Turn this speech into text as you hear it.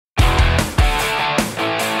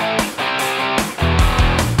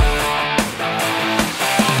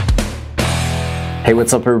Hey,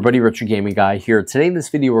 what's up everybody? Retro Gaming Guy here. Today in this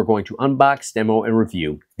video, we're going to unbox, demo, and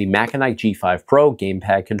review the Machenike G5 Pro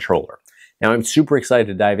gamepad controller. Now, I'm super excited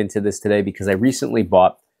to dive into this today because I recently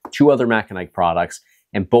bought two other Machenike products,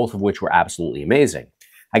 and both of which were absolutely amazing.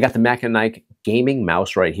 I got the Machenike gaming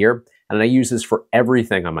mouse right here, and I use this for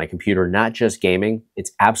everything on my computer, not just gaming.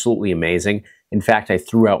 It's absolutely amazing. In fact, I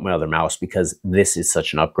threw out my other mouse because this is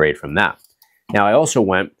such an upgrade from that. Now, I also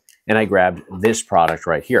went and I grabbed this product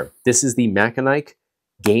right here. This is the Machenike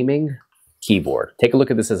gaming keyboard. Take a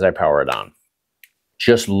look at this as I power it on.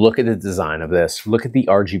 Just look at the design of this. Look at the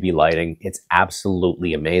RGB lighting. It's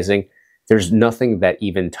absolutely amazing. There's nothing that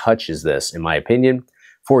even touches this, in my opinion,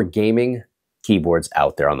 for gaming keyboards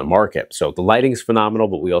out there on the market. So the lighting's phenomenal,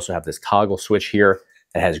 but we also have this toggle switch here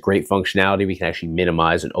that has great functionality. We can actually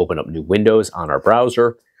minimize and open up new windows on our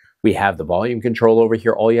browser. We have the volume control over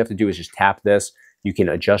here. All you have to do is just tap this. You can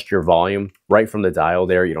adjust your volume right from the dial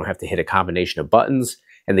there. You don't have to hit a combination of buttons.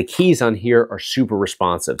 And the keys on here are super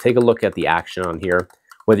responsive. Take a look at the action on here.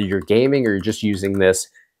 Whether you're gaming or you're just using this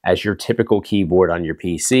as your typical keyboard on your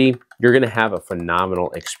PC, you're going to have a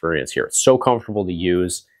phenomenal experience here. It's so comfortable to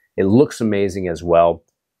use. It looks amazing as well.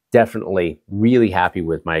 Definitely really happy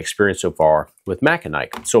with my experience so far with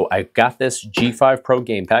Machenike. So I got this G5 Pro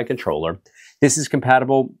gamepad controller. This is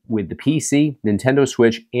compatible with the PC, Nintendo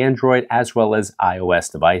Switch, Android, as well as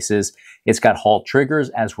iOS devices. It's got Halt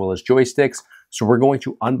triggers as well as joysticks. So we're going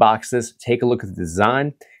to unbox this, take a look at the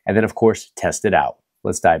design, and then of course, test it out.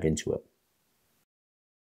 Let's dive into it.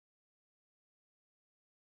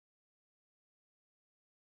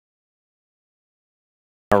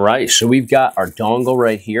 All right, so we've got our dongle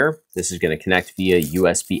right here. This is going to connect via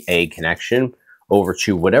USB-A connection over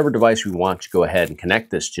to whatever device we want to go ahead and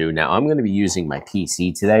connect this to. Now, I'm going to be using my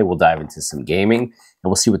PC today. We'll dive into some gaming, and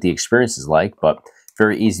we'll see what the experience is like, but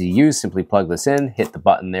very easy to use. Simply plug this in, hit the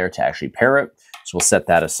button there to actually pair it. So we'll set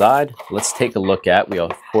that aside. Let's take a look at, we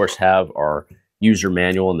of course have our user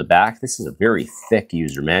manual in the back. This is a very thick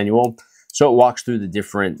user manual. So it walks through the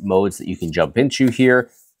different modes that you can jump into here.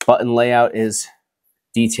 Button layout is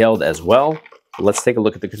detailed as well. Let's take a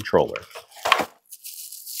look at the controller.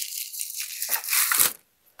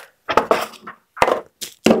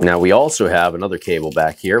 Now we also have another cable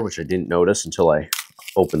back here, which I didn't notice until I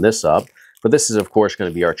opened this up. But this is of course going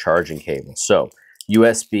to be our charging cable. So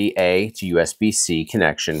USB-A to USB-C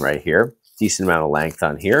connection right here. Decent amount of length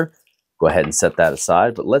on here. Go ahead and set that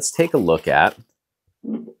aside. But let's take a look at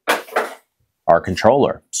our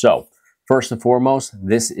controller. So first and foremost,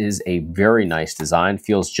 this is a very nice design.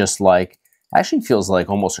 Actually feels like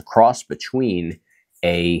almost a cross between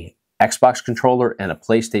a Xbox controller and a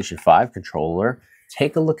PlayStation 5 controller.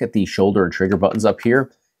 Take a look at the shoulder and trigger buttons up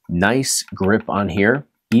here. Nice grip on here,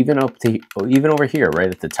 even over here, right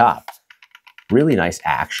at the top. Really nice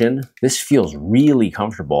action. This feels really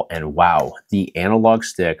comfortable, and wow, the analog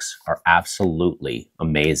sticks are absolutely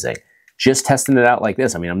amazing. Just testing it out like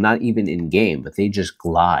this, I mean, I'm not even in game, but they just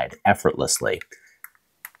glide effortlessly.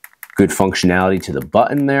 Good functionality to the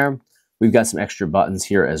button there. We've got some extra buttons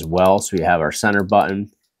here as well. So we have our center button.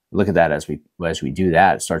 Look at that, as we do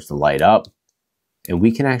that, it starts to light up. And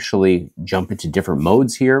we can actually jump into different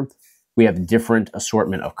modes here. We have a different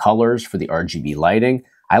assortment of colors for the RGB lighting.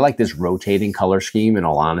 I like this rotating color scheme, in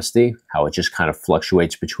all honesty, how it just kind of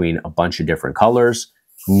fluctuates between a bunch of different colors.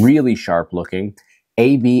 Really sharp looking.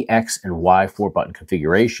 A, B, X, and Y 4-button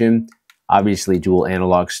configuration. Obviously dual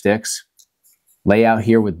analog sticks. Layout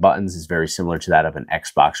here with buttons is very similar to that of an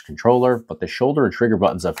Xbox controller, but the shoulder and trigger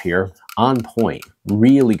buttons up here, on point,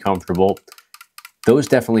 really comfortable. Those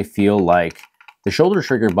definitely feel like the shoulder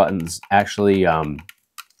trigger buttons actually,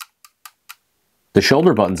 the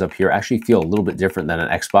shoulder buttons up here actually feel a little bit different than an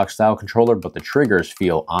Xbox style controller, but the triggers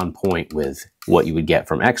feel on point with what you would get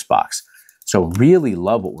from Xbox. So really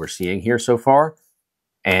love what we're seeing here so far.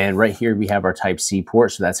 And right here we have our Type-C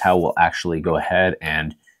port, so that's how we'll actually go ahead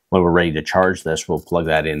and when we're ready to charge this, we'll plug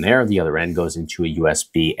that in there. The other end goes into a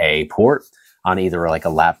USB-A port on either like a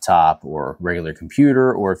laptop or regular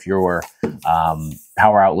computer, or if your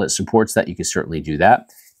power outlet supports that, you can certainly do that.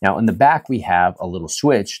 Now in the back, we have a little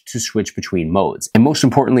switch to switch between modes. And most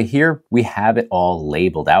importantly here, we have it all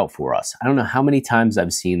labeled out for us. I don't know how many times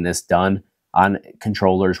I've seen this done on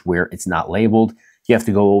controllers where it's not labeled. You have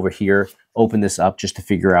to go over here, open this up just to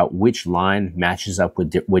figure out which line matches up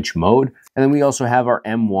with which mode. And then we also have our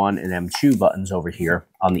M1 and M2 buttons over here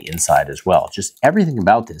on the inside as well. Just everything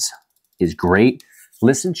about this is great.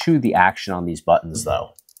 Listen to the action on these buttons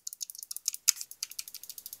though.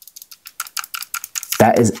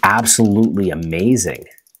 That is absolutely amazing.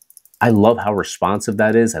 I love how responsive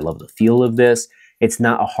that is. I love the feel of this. It's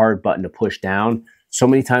not a hard button to push down. So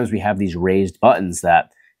many times we have these raised buttons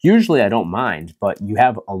that usually I don't mind, but you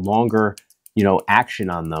have a longer, action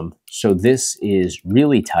on them. So this is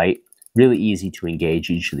really tight, really easy to engage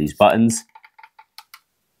each of these buttons. I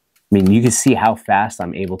mean, you can see how fast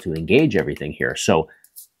I'm able to engage everything here. So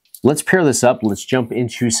let's pair this up. Let's jump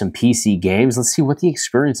into some PC games. Let's see what the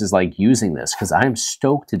experience is like using this, because I'm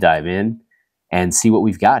stoked to dive in and see what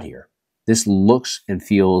we've got here. This looks and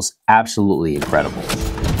feels absolutely incredible.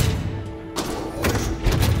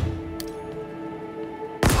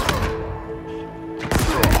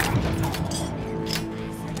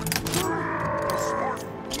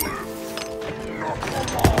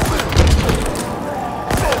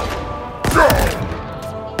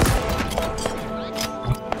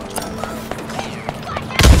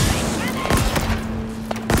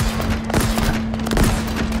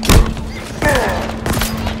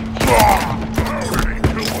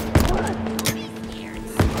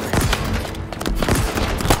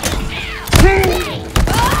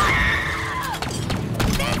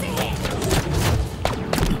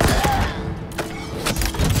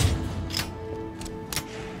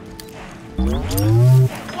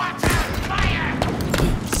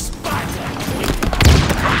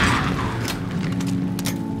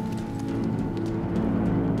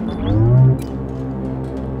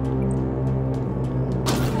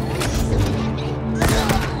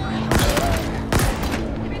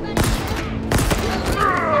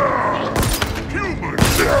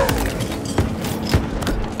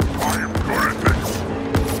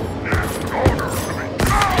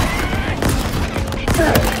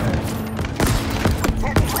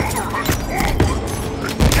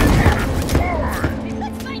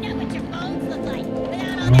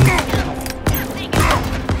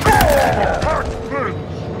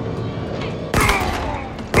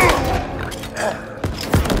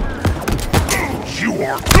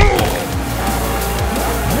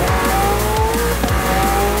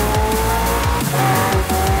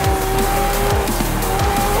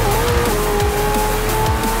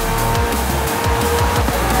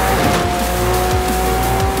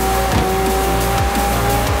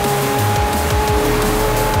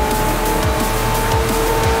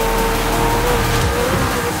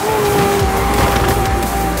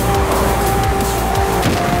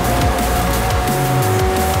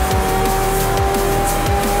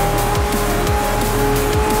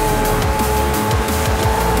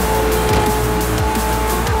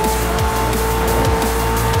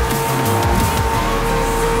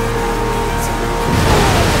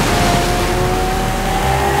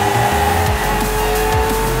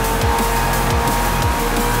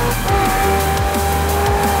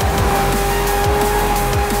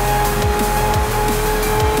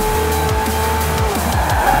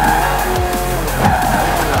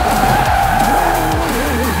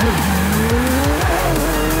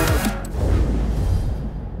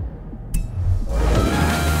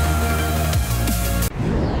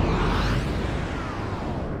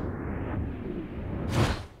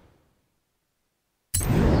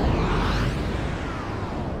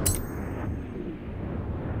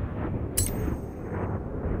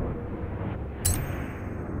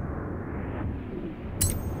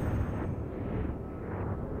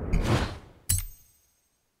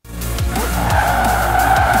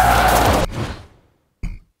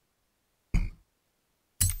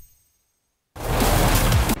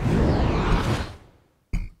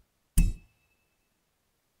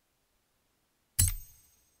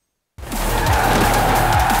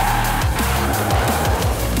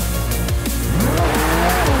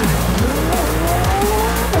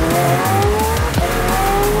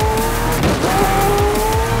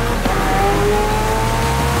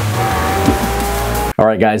 All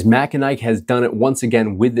right, guys, Machenike has done it once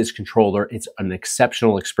again with this controller. It's an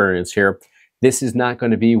exceptional experience here. This is not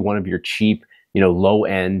going to be one of your cheap,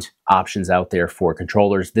 low-end options out there for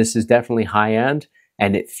controllers. This is definitely high-end,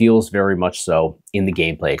 and it feels very much so in the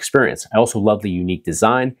gameplay experience. I also love the unique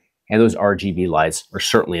design, and those RGB lights are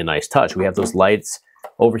certainly a nice touch. We have those lights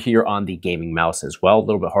over here on the gaming mouse as well. A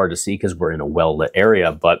little bit hard to see because we're in a well-lit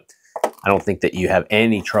area, but I don't think that you have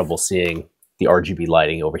any trouble seeing the RGB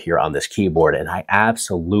lighting over here on this keyboard, and I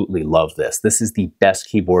absolutely love this. This is the best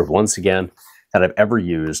keyboard, once again, that I've ever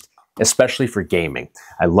used, especially for gaming.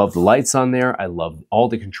 I love the lights on there. I love all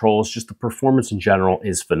the controls. Just the performance in general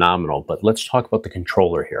is phenomenal. But let's talk about the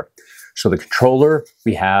controller here. So the controller,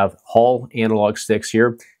 we have Hall analog sticks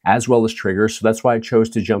here, as well as triggers. So that's why I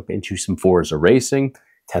chose to jump into some Forza Racing,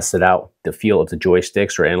 tested out the feel of the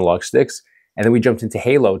joysticks or analog sticks, and then we jumped into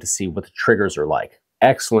Halo to see what the triggers are like.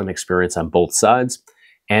 Excellent experience on both sides.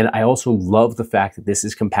 And I also love the fact that this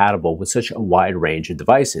is compatible with such a wide range of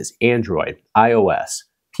devices: Android, iOS,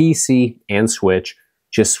 PC, and Switch.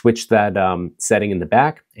 Just switch that setting in the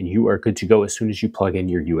back and you are good to go as soon as you plug in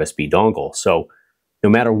your USB dongle. So no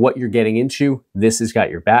matter what you're getting into, this has got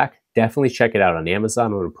your back. Definitely check it out on Amazon.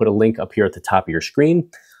 I'm going to put a link up here at the top of your screen.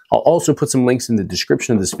 I'll also put some links in the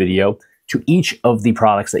description of this video to each of the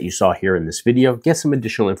products that you saw here in this video. Get some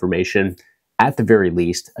additional information at the very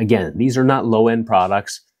least. Again, these are not low-end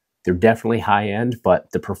products. They're definitely high-end,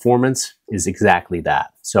 but the performance is exactly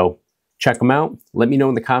that. So check them out. Let me know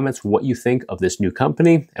in the comments what you think of this new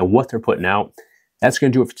company and what they're putting out. That's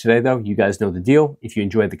going to do it for today, though. You guys know the deal. If you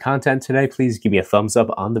enjoyed the content today, please give me a thumbs up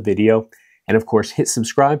on the video. And of course, hit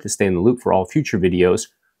subscribe to stay in the loop for all future videos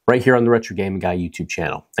right here on the Retro Gaming Guy YouTube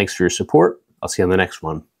channel. Thanks for your support. I'll see you on the next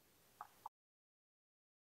one.